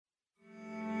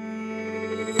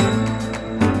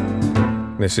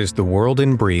This is The World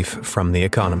in Brief from The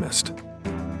Economist.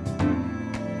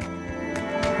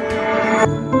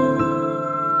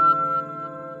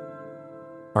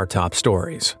 Our top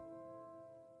stories.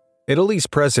 Italy's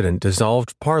president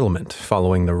dissolved parliament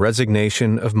following the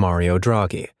resignation of Mario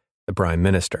Draghi, the prime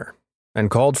minister,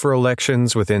 and called for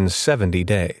elections within 70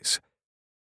 days.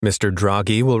 Mr.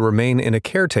 Draghi will remain in a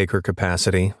caretaker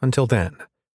capacity until then.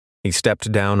 He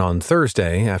stepped down on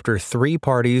Thursday after three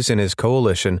parties in his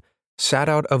coalition sat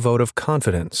out a vote of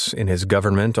confidence in his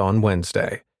government on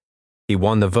Wednesday. He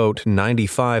won the vote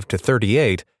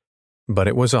 95-38, but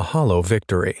it was a hollow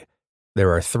victory.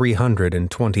 There are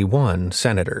 321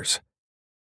 senators.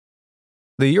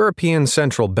 The European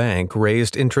Central Bank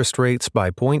raised interest rates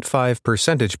by 0.5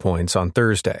 percentage points on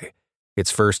Thursday, its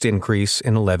first increase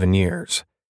in 11 years.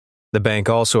 The bank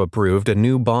also approved a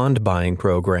new bond buying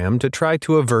program to try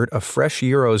to avert a fresh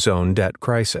Eurozone debt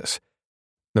crisis.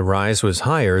 The rise was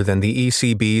higher than the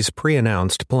ECB's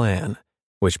pre-announced plan,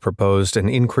 which proposed an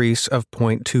increase of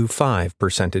 0.25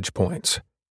 percentage points.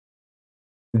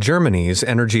 Germany's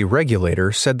energy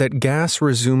regulator said that gas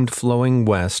resumed flowing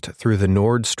west through the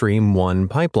Nord Stream 1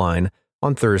 pipeline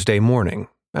on Thursday morning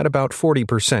at about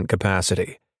 40%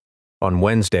 capacity. On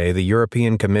Wednesday, the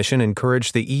European Commission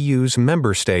encouraged the EU's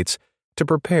member states to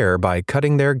prepare by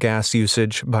cutting their gas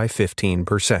usage by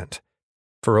 15%.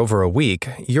 For over a week,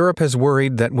 Europe has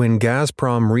worried that when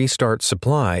Gazprom restarts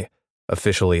supply,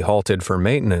 officially halted for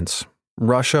maintenance,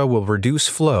 Russia will reduce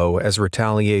flow as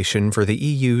retaliation for the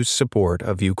EU's support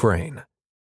of Ukraine.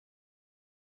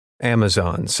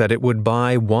 Amazon said it would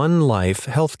buy One Life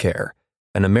Healthcare,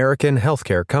 an American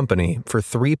healthcare company, for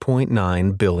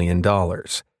 $3.9 billion.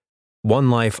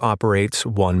 One Life operates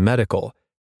One Medical,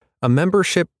 a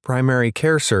membership primary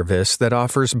care service that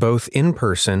offers both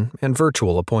in-person and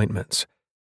virtual appointments.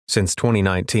 Since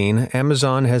 2019,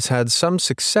 Amazon has had some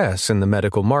success in the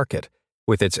medical market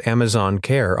with its Amazon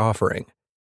Care offering.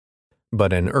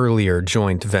 But an earlier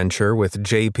joint venture with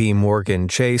J.P. Morgan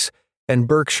Chase and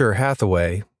Berkshire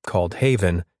Hathaway, called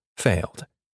Haven, failed.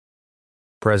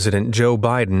 President Joe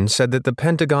Biden said that the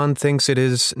Pentagon thinks it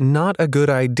is not a good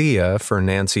idea for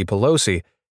Nancy Pelosi,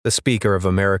 the Speaker of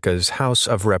America's House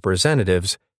of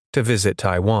Representatives, to visit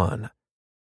Taiwan.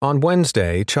 On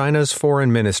Wednesday, China's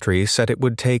foreign ministry said it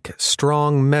would take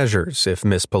strong measures if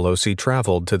Ms. Pelosi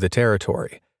traveled to the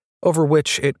territory, over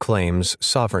which it claims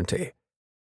sovereignty.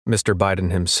 Mr.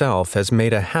 Biden himself has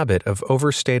made a habit of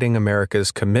overstating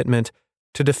America's commitment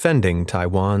to defending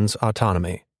Taiwan's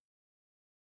autonomy.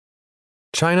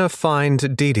 China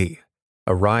fined Didi,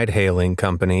 a ride-hailing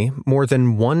company, more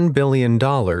than $1 billion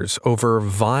over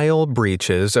vile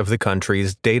breaches of the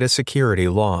country's data security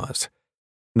laws.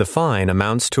 The fine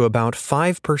amounts to about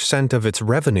 5% of its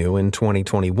revenue in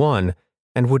 2021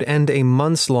 and would end a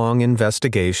months-long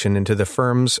investigation into the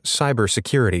firm's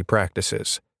cybersecurity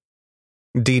practices.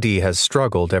 Didi has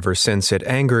struggled ever since it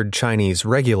angered Chinese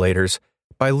regulators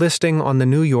by listing on the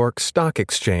New York Stock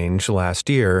Exchange last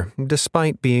year,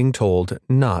 despite being told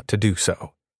not to do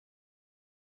so.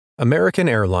 American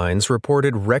Airlines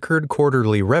reported record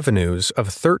quarterly revenues of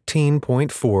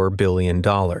 $13.4 billion.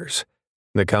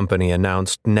 The company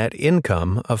announced net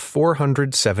income of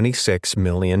 $476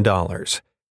 million.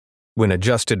 When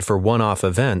adjusted for one-off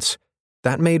events,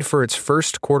 that made for its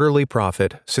first quarterly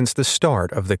profit since the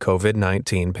start of the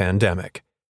COVID-19 pandemic.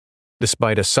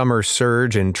 Despite a summer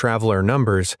surge in traveler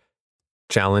numbers,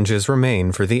 challenges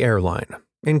remain for the airline,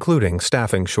 including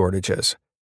staffing shortages.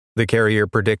 The carrier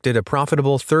predicted a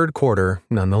profitable third quarter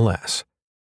nonetheless.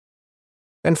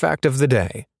 And fact of the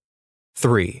day: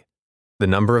 3. The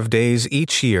number of days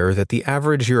each year that the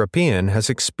average European has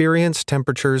experienced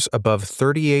temperatures above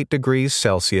 38 degrees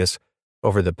Celsius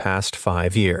over the past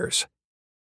 5 years.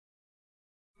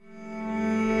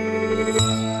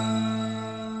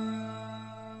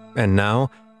 And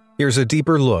now, here's a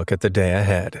deeper look at the day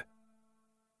ahead.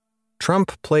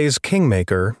 Trump plays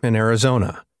kingmaker in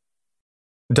Arizona.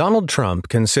 Donald Trump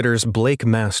considers Blake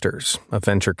Masters, a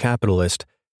venture capitalist,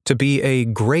 to be a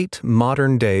great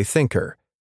modern-day thinker.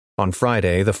 On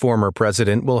Friday, the former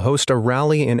president will host a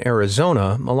rally in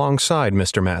Arizona alongside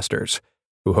Mr. Masters,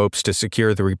 who hopes to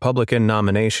secure the Republican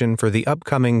nomination for the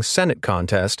upcoming Senate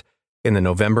contest in the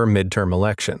November midterm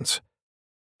elections.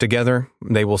 Together,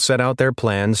 they will set out their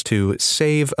plans to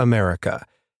save America,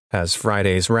 as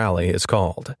Friday's rally is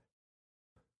called.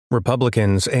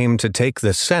 Republicans aim to take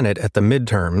the Senate at the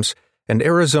midterms, and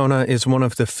Arizona is one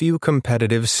of the few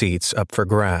competitive seats up for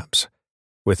grabs.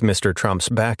 With Mr. Trump's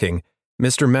backing,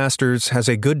 Mr. Masters has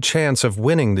a good chance of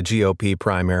winning the GOP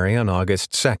primary on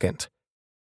August 2nd.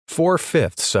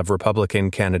 4/5 of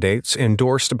Republican candidates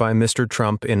endorsed by Mr.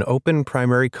 Trump in open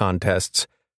primary contests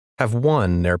have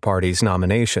won their party's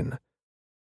nomination.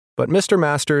 But Mr.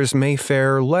 Masters may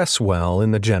fare less well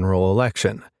in the general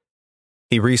election.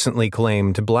 He recently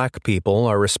claimed black people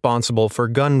are responsible for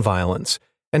gun violence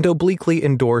and obliquely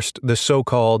endorsed the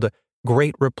so-called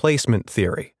Great Replacement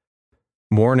theory,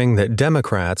 warning that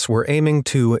Democrats were aiming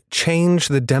to change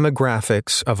the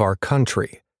demographics of our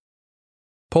country.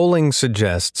 Polling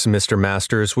suggests Mr.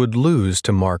 Masters would lose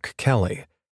to Mark Kelly,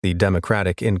 the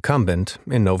Democratic incumbent,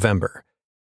 in November.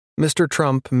 Mr.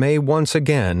 Trump may once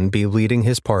again be leading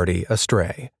his party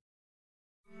astray.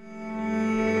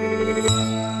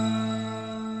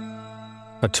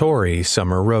 A Tory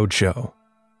Summer Roadshow.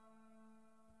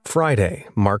 Friday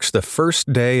marks the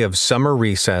first day of summer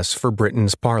recess for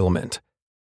Britain's Parliament.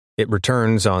 It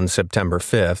returns on September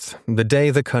 5th, the day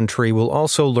the country will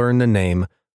also learn the name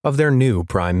of their new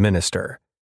Prime Minister.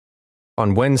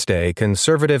 On Wednesday,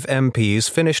 Conservative MPs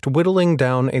finished whittling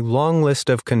down a long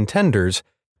list of contenders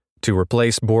to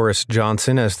replace Boris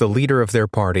Johnson as the leader of their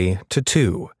party to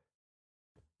two: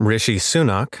 Rishi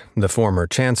Sunak, the former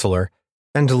Chancellor,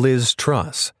 and Liz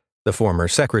Truss, the former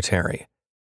Secretary.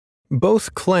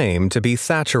 Both claim to be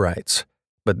Thatcherites,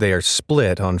 but they are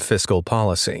split on fiscal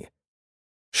policy.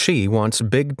 She wants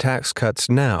big tax cuts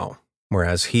now,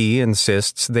 whereas he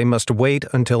insists they must wait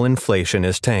until inflation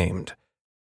is tamed.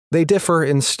 They differ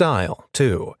in style,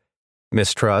 too.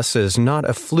 Miss Truss is not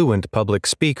a fluent public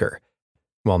speaker,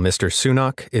 while Mr.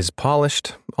 Sunak is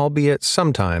polished, albeit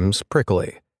sometimes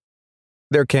prickly.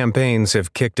 Their campaigns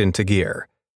have kicked into gear.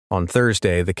 On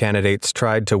Thursday, the candidates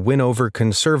tried to win over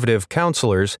Conservative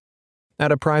councillors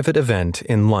at a private event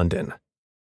in London.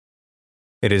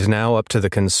 It is now up to the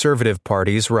Conservative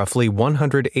Party's roughly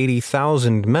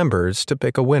 180,000 members to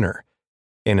pick a winner.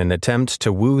 In an attempt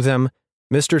to woo them,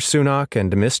 Mr. Sunak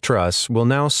and Miss Truss will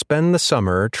now spend the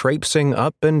summer traipsing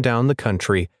up and down the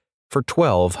country for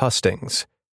 12 hustings.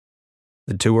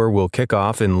 The tour will kick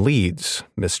off in Leeds,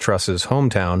 Miss Truss's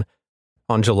hometown,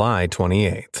 on July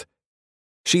 28th.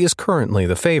 She is currently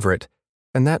the favorite,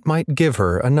 and that might give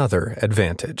her another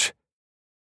advantage.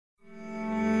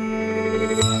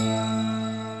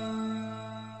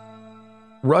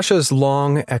 Russia's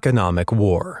long economic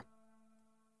war.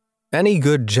 Any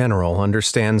good general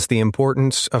understands the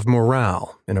importance of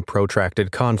morale in a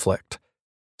protracted conflict.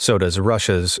 So does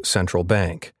Russia's central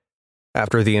bank.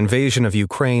 After the invasion of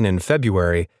Ukraine in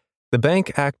February, the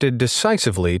bank acted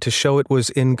decisively to show it was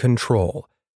in control,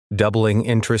 doubling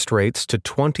interest rates to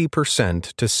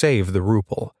 20% to save the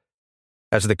ruble.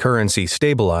 As the currency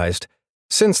stabilized,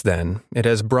 since then it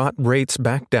has brought rates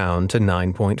back down to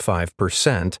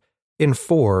 9.5% in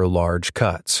 4 large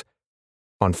cuts.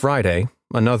 On Friday,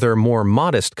 another more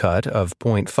modest cut of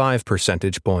 0.5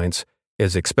 percentage points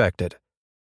is expected.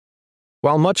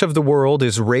 While much of the world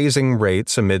is raising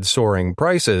rates amid soaring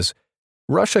prices,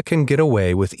 Russia can get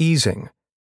away with easing.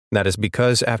 That is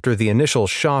because after the initial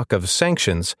shock of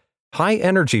sanctions, high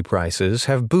energy prices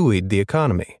have buoyed the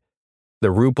economy.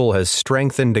 The ruble has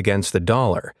strengthened against the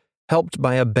dollar, helped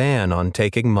by a ban on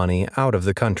taking money out of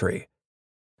the country.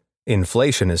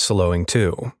 Inflation is slowing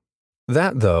too.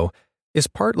 That, though, is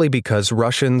partly because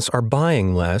Russians are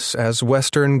buying less as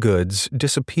Western goods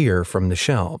disappear from the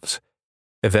shelves.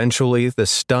 Eventually, the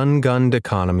stun-gunned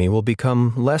economy will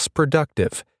become less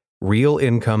productive, real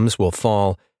incomes will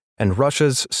fall, and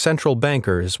Russia's central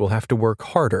bankers will have to work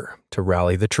harder to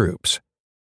rally the troops.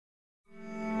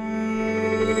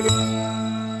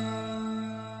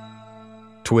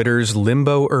 Twitter's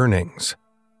limbo earnings.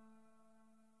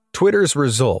 Twitter's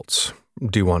results,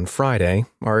 due on Friday,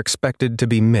 are expected to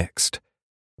be mixed.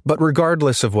 But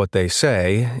regardless of what they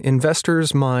say,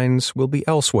 investors' minds will be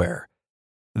elsewhere.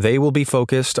 They will be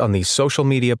focused on the social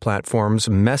media platform's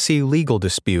messy legal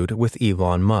dispute with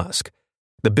Elon Musk,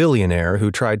 the billionaire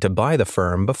who tried to buy the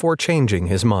firm before changing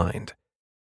his mind.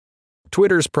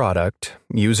 Twitter's product,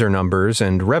 user numbers,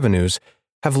 and revenues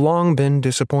have long been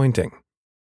disappointing.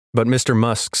 But Mr.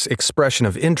 Musk's expression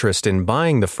of interest in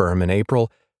buying the firm in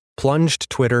April plunged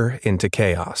Twitter into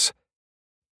chaos.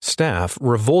 Staff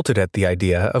revolted at the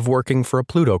idea of working for a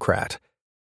plutocrat.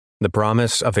 The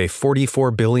promise of a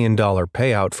 $44 billion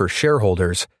payout for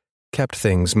shareholders kept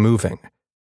things moving.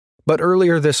 But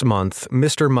earlier this month,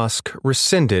 Mr. Musk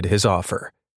rescinded his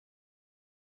offer.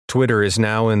 Twitter is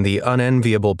now in the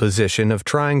unenviable position of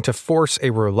trying to force a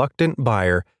reluctant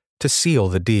buyer to seal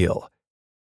the deal.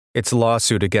 Its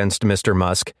lawsuit against Mr.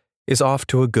 Musk is off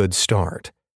to a good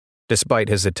start. Despite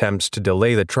his attempts to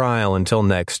delay the trial until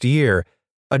next year,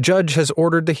 a judge has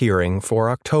ordered the hearing for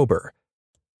October.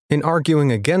 In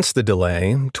arguing against the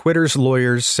delay, Twitter's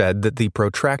lawyers said that the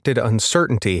protracted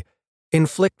uncertainty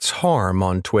inflicts harm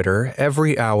on Twitter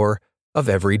every hour of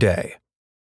every day.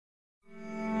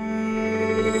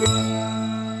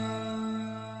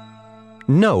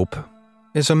 Nope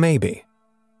is a maybe.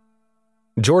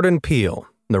 Jordan Peele,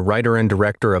 the writer and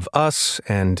director of Us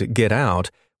and Get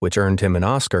Out, which earned him an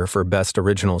Oscar for Best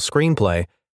Original Screenplay,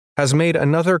 has made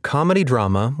another comedy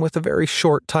drama with a very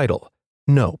short title,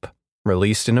 Nope,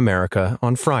 released in America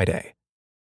on Friday.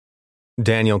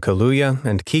 Daniel Kaluuya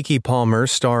and Keke Palmer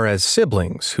star as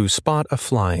siblings who spot a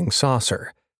flying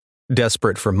saucer.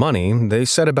 Desperate for money, they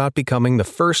set about becoming the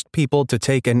first people to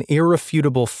take an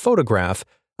irrefutable photograph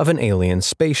of an alien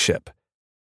spaceship.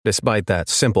 Despite that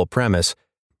simple premise,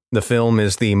 the film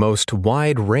is the most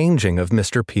wide-ranging of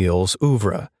Mr. Peele's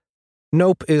oeuvre.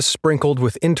 Nope is sprinkled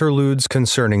with interludes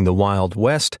concerning the Wild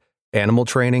West, animal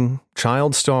training,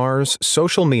 child stars,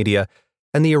 social media,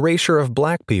 and the erasure of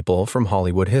black people from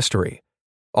Hollywood history,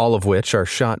 all of which are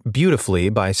shot beautifully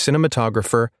by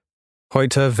cinematographer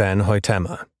Hoyte van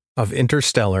Hoytema of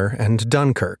Interstellar and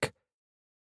Dunkirk.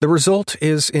 The result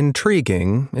is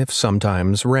intriguing, if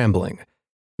sometimes rambling.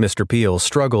 Mr. Peele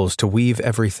struggles to weave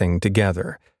everything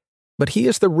together, but he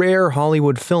is the rare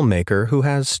Hollywood filmmaker who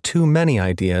has too many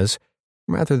ideas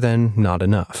rather than not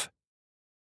enough.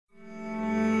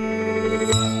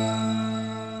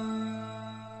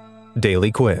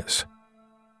 Daily Quiz.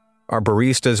 Our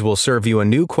baristas will serve you a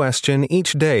new question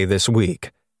each day this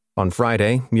week. On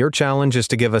Friday, your challenge is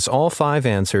to give us all 5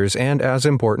 answers and, as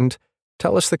important,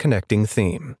 tell us the connecting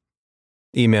theme.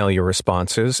 Email your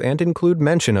responses and include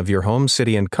mention of your home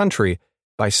city and country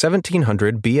by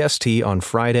 1700 BST on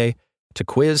Friday to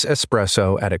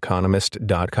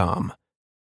quizespresso@economist.com.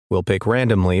 We'll pick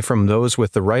randomly from those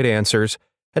with the right answers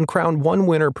and crown one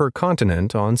winner per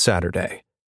continent on Saturday.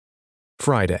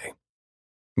 Friday.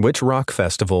 Which rock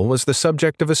festival was the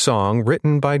subject of a song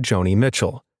written by Joni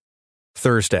Mitchell?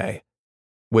 Thursday.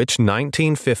 Which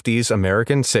 1950s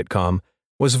American sitcom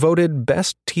was voted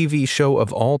Best TV Show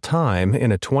of All Time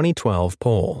in a 2012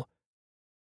 poll?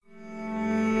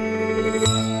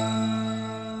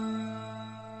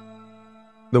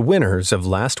 The winners of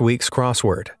last week's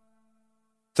crossword.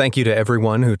 Thank you to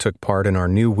everyone who took part in our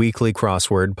new weekly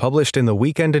crossword published in the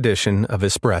weekend edition of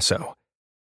Espresso.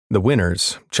 The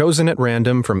winners, chosen at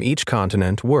random from each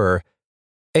continent, were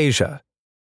Asia,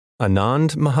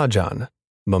 Anand Mahajan,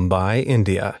 Mumbai,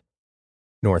 India;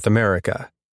 North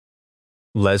America,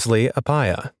 Leslie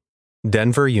Apaya,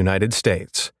 Denver, United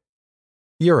States;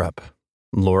 Europe,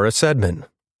 Laura Sedman,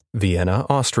 Vienna,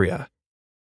 Austria;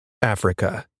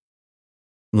 Africa,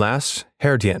 Las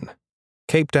Herdien,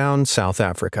 Cape Town, South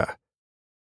Africa;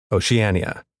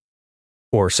 Oceania,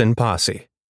 Orson Pasi,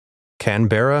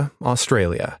 Canberra,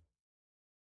 Australia.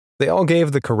 They all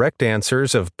gave the correct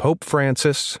answers of Pope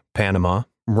Francis, Panama,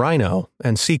 Rhino,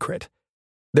 and Secret.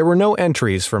 There were no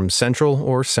entries from Central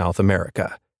or South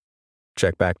America.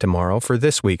 Check back tomorrow for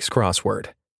this week's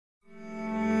crossword.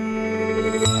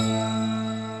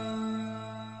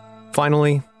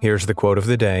 Finally, here's the quote of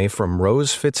the day from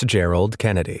Rose Fitzgerald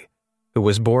Kennedy, who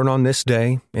was born on this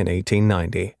day in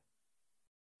 1890.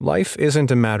 Life isn't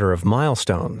a matter of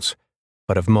milestones,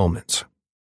 but of moments.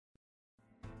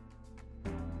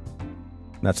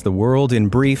 That's the world in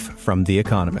brief from The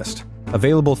Economist,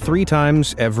 available 3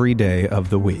 times every day of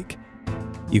the week.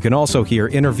 You can also hear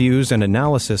interviews and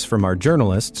analysis from our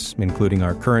journalists, including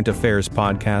our current affairs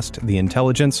podcast, The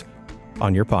Intelligence,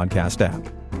 on your podcast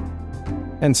app.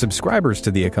 And subscribers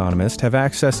to The Economist have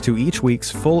access to each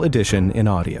week's full edition in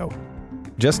audio.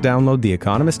 Just download the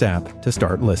Economist app to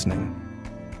start listening.